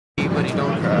buddy,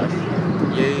 don't crash.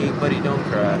 Yay, buddy, don't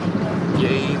crash.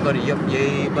 Yay, buddy, up,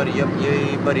 yay, buddy, up,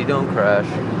 yay, buddy, don't crash.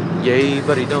 Yay,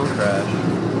 buddy, don't crash.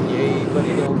 Yay,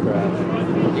 buddy, don't crash.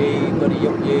 Yay, buddy,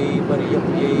 up, yay, buddy, up,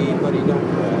 yay, buddy, don't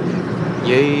crash.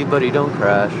 Yay, buddy, don't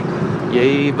crash.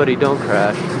 Yay, buddy, don't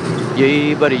crash.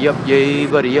 Yay, buddy, up, yay,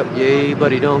 buddy, up, yay,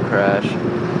 buddy, don't crash.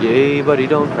 Yay, buddy,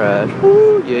 don't crash.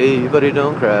 Woo, yay, buddy,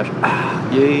 don't crash.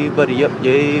 Ah, yay, buddy, up,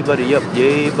 yay, buddy, up,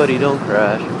 yay, buddy, don't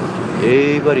crash.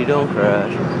 Yay, buddy, don't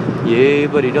crash. Yay,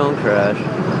 buddy, don't crash.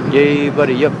 Yay,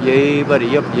 buddy, up, yay,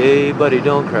 buddy, up, yay, buddy,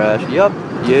 don't crash. Yup,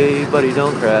 yay, buddy,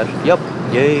 don't crash. Yup,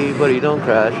 yay, buddy, don't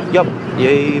crash. Yup,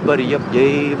 yay, buddy, up,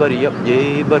 yay, buddy, up,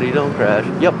 yay, buddy, don't crash.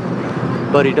 Yup,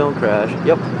 buddy, don't crash.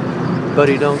 Yup,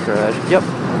 buddy, don't crash. Yup,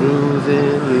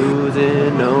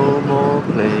 losing, no more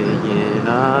playing.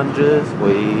 I'm just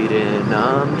waiting,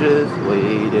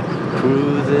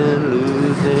 cruising,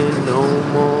 losing, no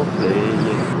more playing.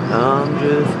 I'm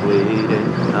just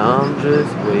waiting,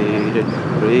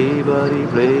 play buddy,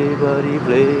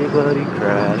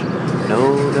 crash. No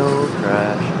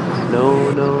crash,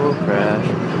 no crash.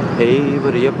 Hey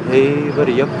buddy up, hey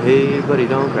buddy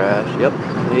don't crash. Yep,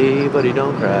 hey buddy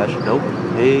don't crash. Nope,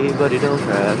 hey buddy don't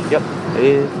crash. Yep,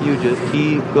 if you just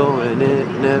keep going it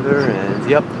never ends.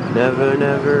 Yep,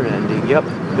 never ending. Yep,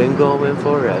 been going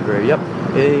forever. Yep,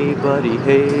 hey buddy,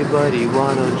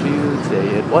 why don't you say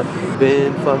it? What?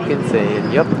 Been fucking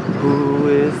saying, yep, who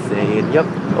is saying, yep,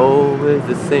 always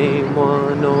the same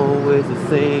one,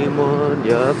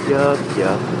 yup,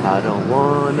 I don't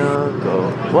wanna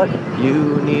go, what,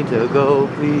 you need to go,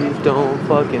 please don't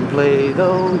fucking play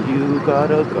though, you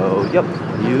gotta go, yep,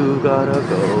 you gotta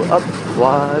go up,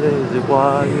 why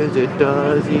is it,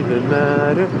 does even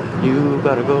matter, you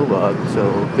gotta go up, so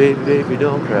baby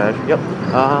don't crash, yep,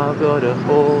 I gotta,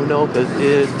 oh no, cause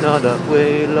it's not up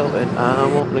way low, and I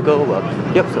wanna go up,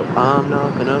 yep, so I'm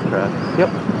not gonna crash, yep,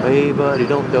 hey buddy,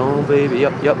 don't, baby,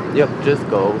 yep, just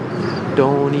go,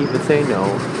 don't even say no,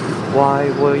 why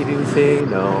would you say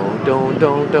no, don't,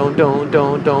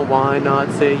 why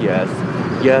not say yes,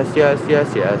 yes,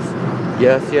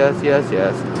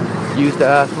 used to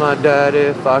ask my dad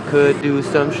if I could do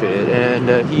some shit, and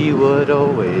he would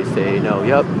always say no,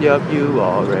 yep, you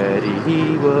already,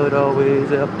 he would always,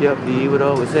 he would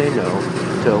always say no,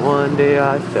 till one day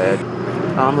I said,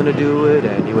 I'm gonna do it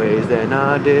anyways, then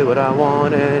I did what I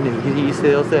wanted, and he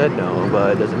still said no,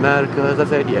 but it doesn't matter cause I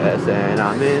said yes, and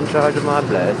I'm in charge of my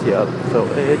bless, yup, so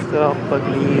it's all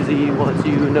fucking easy once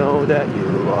you know that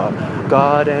you are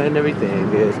God and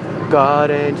everything is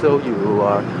God, and so you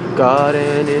are God,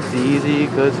 and it's easy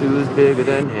cause who's bigger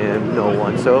than him? No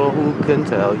one, so who can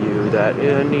tell you that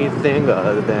anything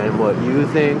other than what you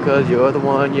think, cause you're the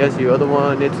one, yes you're the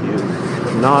one, it's you,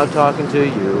 I'm not talking to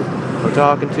you, I'm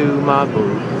talking to my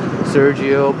boo,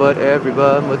 Sergio, but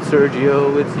everyone but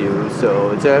Sergio, it's you,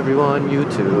 so it's everyone, you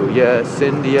too, yes,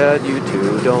 India, you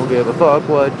too, don't give a fuck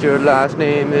what your last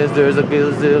name is, there's a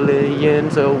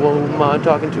gazillion, so who am I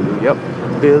talking to, yep,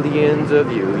 billions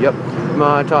of you, yep, am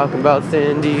I talking about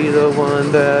Cindy, the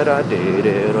one that I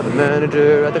dated, or the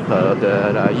manager at the club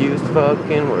that I used to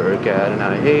fucking work at, and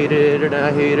I hated her, and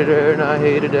I hated her, and I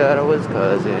hated that I was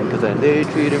cousin, cause then they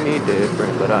treated me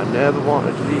different, but I never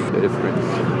wanted to be different,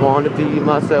 wanted to be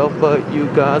myself, but you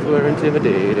guys were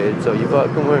intimidated, so you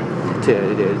fucking were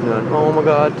intimidated, oh my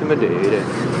god, intimidated,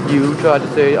 you tried to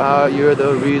say, you're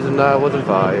the reason I wasn't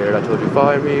fired, I told you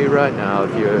fire me right now,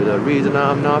 if you're the reason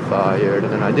I'm not fired,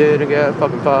 and then I didn't get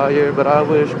fucking fired, but I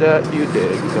wish that you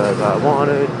did, because I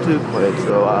wanted to quit,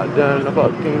 so I done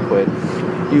fucking quit.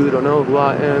 You don't know who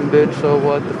I am, bitch, so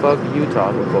what the fuck are you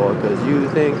talking for? Cause you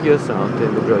think you're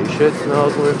something, but girl, your shit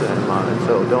smells worse than mine.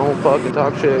 So don't fucking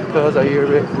talk shit, cause I hear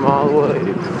it from all the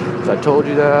way. Cause I told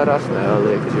you that I smell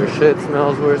it, cause your shit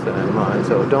smells worse than mine.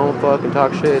 So don't fucking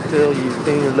talk shit till you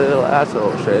think your little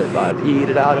asshole shit. I'd eat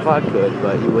it out if I could,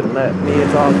 but you wouldn't let me,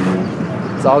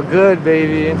 it's all good,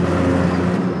 baby.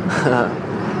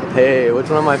 Hey, which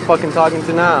one am I fucking talking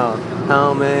to now?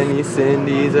 How many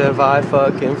Cindy's have I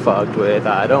fucking fucked with?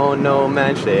 I don't know,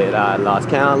 man, shit, I lost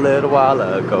count a little while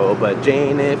ago. But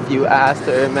Jane, if you asked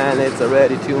her, man, it's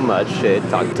already too much shit.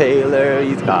 Talk Taylor,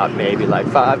 he's got maybe like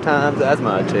 5 times as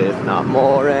much, if not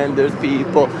more. And there's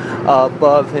people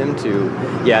above him too.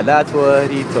 Yeah, that's what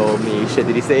he told me. Shit,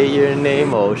 did he say your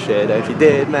name? Oh shit, if he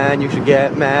did, man, you should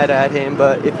get mad at him.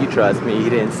 But if you trust me, he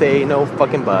didn't say no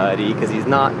fucking buddy, cause he's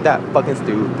not that fucking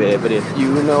stupid. But if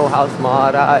you know how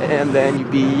smart I am, then you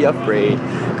be afraid,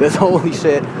 cause holy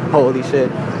shit,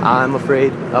 I'm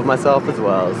afraid of myself as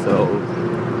well, so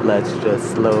Let's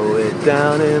just slow it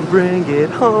down and bring it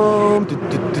home.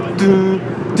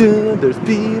 There's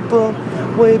people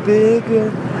way bigger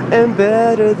and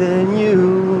better than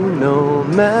you. No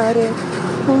matter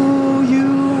who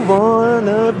you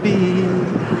wanna be.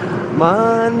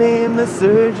 My name is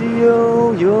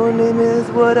Sergio, your name is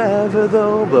whatever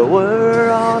though, but we're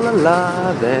all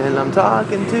alive and I'm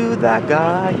talking to that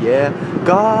guy, yeah.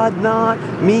 God, not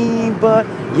me, but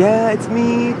yeah, it's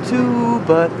me too,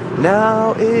 but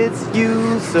now it's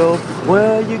you, so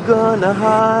where you gonna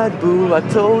hide, boo? I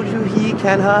told you he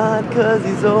can't hide, cause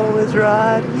he's always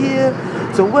right here.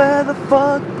 So where the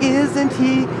fuck isn't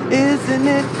he? Isn't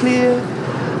it clear?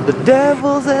 The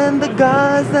devils and the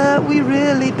guys that we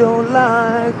really don't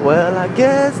like, well, I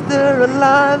guess they're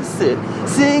alive,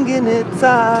 singing it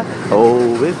tight.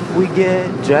 Oh, if we get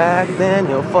jacked, then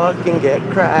he'll fucking get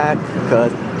cracked,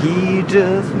 cause he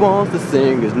just wants to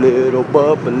sing his little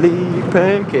bubbly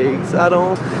pancakes. I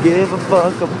don't give a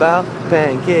fuck about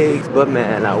pancakes, but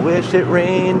man, I wish it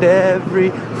rained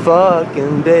every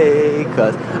fucking day,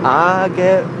 cause I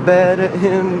get better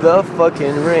in the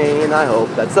fucking rain. I hope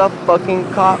that's a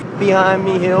fucking cop behind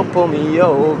me, he'll pull me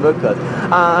over, cause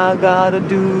I gotta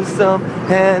do some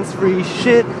hands-free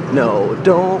shit. No,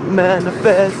 don't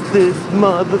manifest this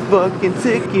motherfucking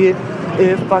ticket.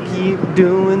 If I keep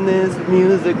doing this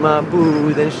music, my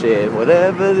booze and shit,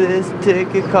 whatever this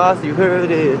ticket costs, you heard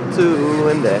it too,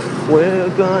 and that we're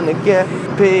gonna get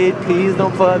paid. Please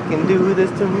don't fucking do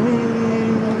this to me.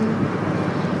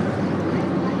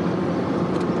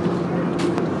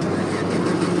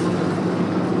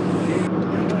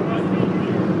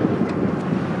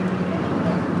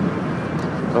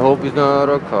 I hope he's not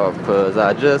a cop, cause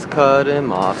I just cut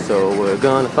him off. So we're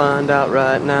gonna find out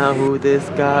right now who this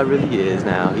guy really is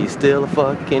now. He's still a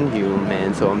fucking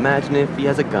human, so imagine if he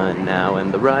has a gun now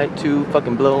and the right to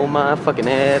fucking blow my fucking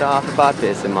head off if I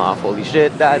piss him off. Holy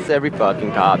shit, that's every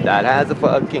fucking cop that has a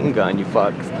fucking gun, you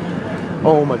fucks.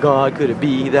 Oh my god, could it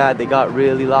be that they got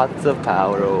really lots of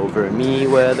power over me,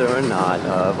 whether or not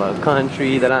of a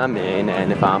country that I'm in,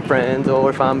 and if I'm friends, or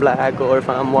if I'm black, or if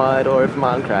I'm white, or if I'm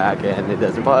on crack, and it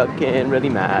doesn't fucking really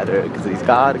matter, cause he's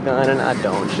got a gun and I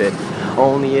don't shit.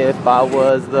 Only if I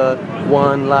was the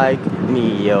one like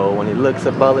Neo, when he looks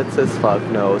at bullets says fuck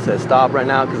no, says stop right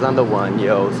now cause I'm the one,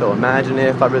 yo. So imagine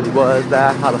if I really was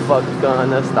that, how the fuck you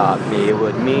gonna stop me? It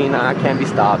would mean I can't be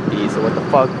stopped, B. So what the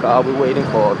fuck are we waiting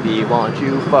for, B? Won't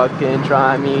you fucking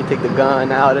try me? Take the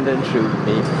gun out and then shoot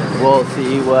me. We'll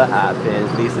see what happens.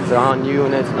 At least it's on you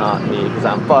and it's not me, cause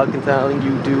I'm fucking telling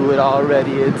you, do it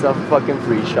already. It's a fucking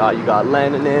free shot. You got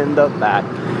Lennon in the back,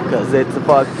 cause it's a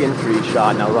fucking free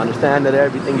shot. Now understand that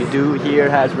everything you do here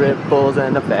has ripples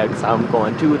and effects. I'm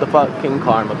going to the fucking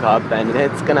karma cup and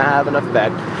it's gonna have an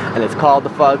effect, and it's called the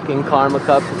fucking karma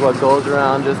cup, cause what goes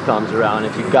around just comes around.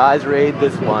 If you guys raid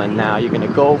this one now, you're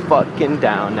gonna go fucking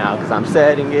down now, cause I'm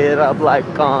setting it up like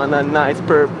on a nice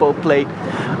purple plate.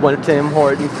 When Tim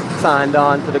Hortons signed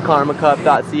on to the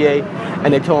karmacup.ca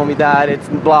and they told me that it's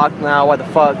blocked now, why the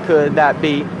fuck could that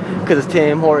be? Cause it's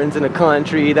Tim Hortons in a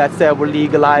country that said we're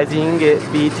legalizing it.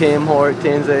 Be Tim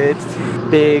Hortons, it's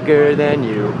bigger than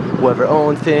you. Whoever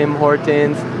owns Tim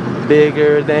Hortons,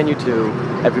 bigger than you too.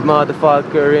 Every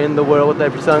motherfucker in the world with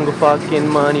every single fucking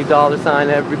money dollar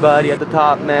sign, everybody at the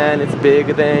top, man, it's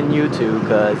bigger than you too.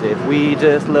 Cause if we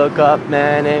just look up,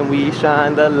 man, and we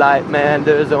shine the light, man,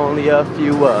 there's only a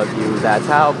few of you. That's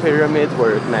how pyramids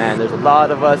work, man. There's a lot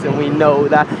of us and we know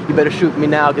that. You better shoot me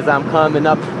now cause I'm coming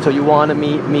up. So you wanna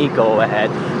meet me, go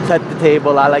ahead. Set the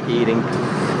table, I like eating.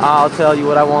 I'll tell you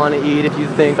what I want to eat if you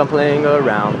think I'm playing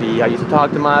around, B. I used to talk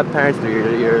to my parents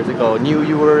 3 years ago, knew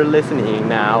you were listening.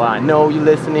 Now I know you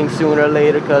listening sooner or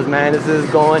later, cause man, this is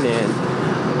going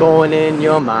in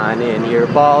your mind, in your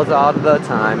balls all the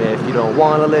time. If you don't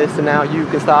want to listen now, you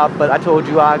can stop, but I told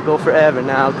you I'd go forever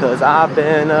now, cause I've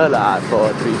been alive for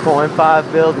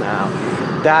 3.5 bills now.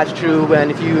 That's true,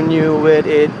 and if you knew it,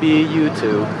 it'd be you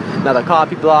too. Now the cop,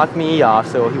 he blocked me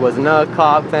off, so he wasn't a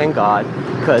cop, thank God,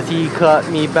 cause he cut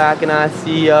me back and I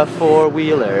see a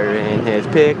four-wheeler in his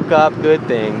pickup. Good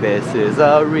thing this is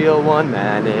a real one,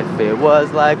 man. If it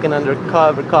was like an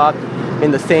undercover cop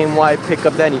in the same white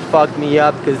pickup, then he fucked me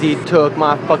up, cause he took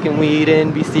my fucking weed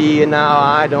in BC, and now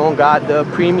I don't got the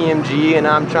premium G, and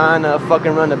I'm trying to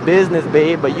fucking run a business,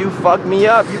 babe, but you fucked me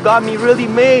up. You got me really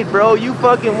made, bro. You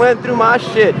fucking went through my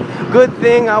shit. Good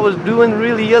thing I was doing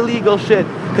really illegal shit.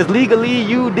 Because legally,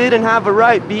 you didn't have a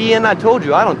right, B, and I told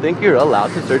you, I don't think you're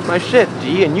allowed to search my shit,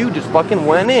 G, and you just fucking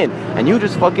went in. And you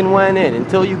just fucking went in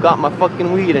until you got my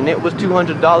fucking weed, and it was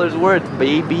 $200 worth,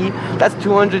 baby. That's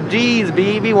 200 G's,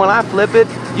 baby. When I flip it,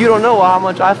 you don't know how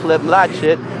much I flip that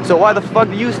shit. So why the fuck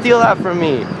do you steal that from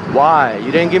me? Why?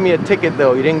 You didn't give me a ticket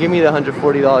though. You didn't give me the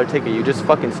 $140 ticket. You just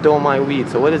fucking stole my weed.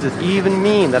 So what does this even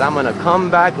mean? That I'm gonna come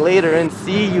back later and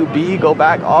see you, B? Go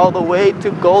back all the way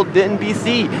to Golden,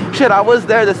 BC. Shit, I was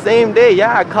there the same day.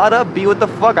 Yeah, I caught up, B. What the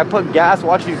fuck? I put gas,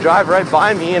 watched you drive right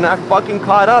by me, and I fucking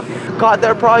caught up. Got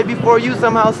there probably before you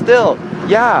somehow still.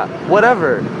 Yeah,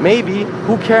 whatever. Maybe.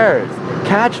 Who cares?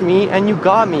 Catch me and you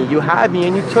got me. You had me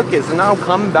and you took it. So now I'm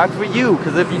coming back for you.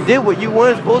 Because if you did what you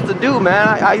weren't supposed to do, man,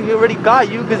 I already got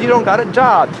you because you don't got a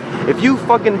job. If you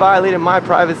fucking violated my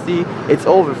privacy, it's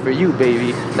over for you,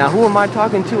 baby. Now who am I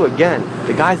talking to again?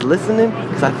 The guys listening?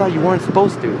 Because I thought you weren't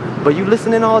supposed to. But you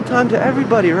listening all the time to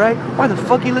everybody, right? Why the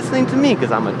fuck are you listening to me?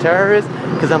 Because I'm a terrorist?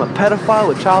 Because I'm a pedophile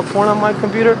with child porn on my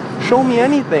computer? Show me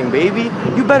anything, baby.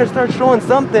 You better start showing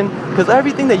something. Because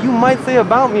everything that you might say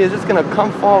about me is just going to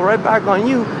come fall right back on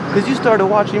you. Because you started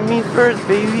watching me first,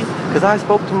 baby. Because I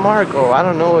spoke to Marco. I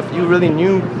don't know if you really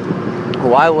knew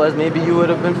who I was. Maybe you would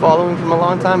have been following from a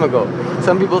long time ago.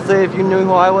 Some people say if you knew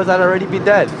who I was, I'd already be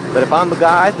dead. But if I'm the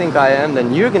guy I think I am,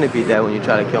 then you're going to be dead when you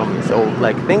try to kill me. So,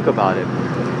 like, think about it.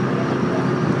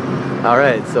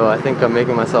 Alright, so I think I'm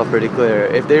making myself pretty clear.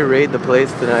 If they raid the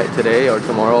place today or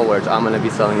tomorrow, which I'm going to be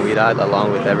selling weed at,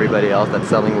 along with everybody else that's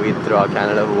selling weed throughout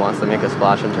Canada who wants to make a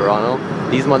splash in Toronto,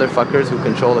 these motherfuckers who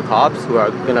control the cops, who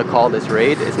are going to call this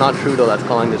raid, it's not Trudeau that's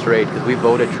calling this raid, because we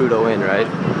voted Trudeau in, right?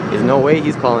 There's no way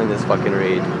he's calling this fucking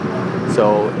raid.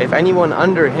 So if anyone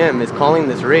under him is calling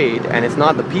this raid, and it's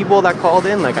not the people that called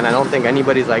in, like, and I don't think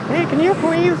anybody's like, hey, can you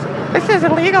please, this is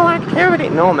illegal activity.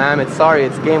 No, ma'am, it's sorry,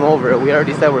 it's game over. We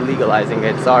already said we're legalizing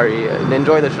it, sorry.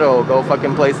 Enjoy the show, go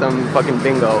fucking play some fucking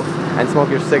bingo, and smoke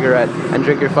your cigarette, and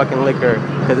drink your fucking liquor,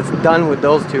 because it's done with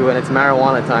those two, and it's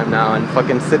marijuana time now, and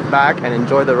fucking sit back and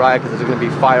enjoy the riot, because there's going to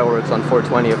be fireworks on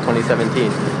 4/20 of 2017.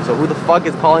 So who the fuck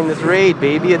is calling this raid,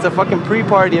 baby? It's a fucking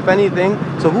pre-party, if anything.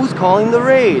 So who's calling the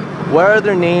raid? Where are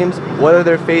their names? What are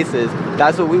their faces?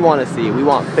 That's what we want to see. We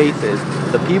want faces.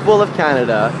 The people of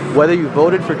Canada, whether you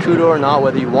voted for Trudeau or not,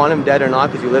 whether you want him dead or not,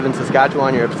 because you live in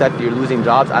Saskatchewan, you're upset that you're losing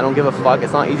jobs, I don't give a fuck.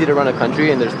 It's not easy to run a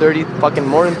country, and there's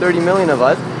more than 30 million of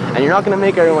us, and you're not going to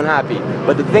make everyone happy.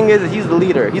 But the thing is, he's the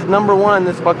leader. He's number one in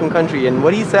this fucking country, and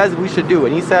what he says we should do,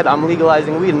 and he said, I'm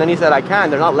legalizing weed, and then he said, I can,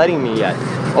 they're not letting me yet.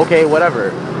 Okay,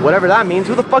 whatever. Whatever that means,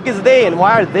 who the fuck is they, and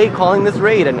why are they calling this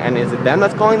raid? And is it them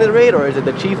that's calling this raid, or is it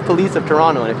the Chief Police of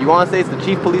Toronto? And if you want to say it's the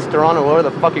Chief Police of Toronto, whatever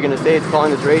the fuck you're going to say it's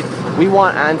calling this raid, we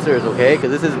want answers, okay?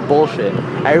 Because this is bullshit.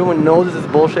 Everyone knows this is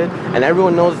bullshit, and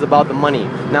everyone knows it's about the money.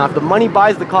 Now, if the money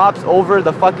buys the cops over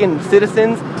the fucking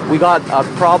citizens, we got a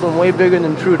problem way bigger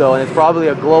than Trudeau, and it's probably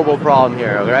a global problem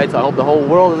here, alright? So I hope the whole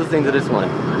world is listening to this one.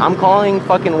 I'm calling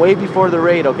fucking way before the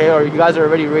raid, okay? Or you guys are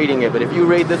already raiding it, but if you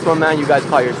raid this one, man, you guys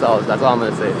call yourselves. That's all I'm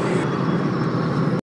gonna say.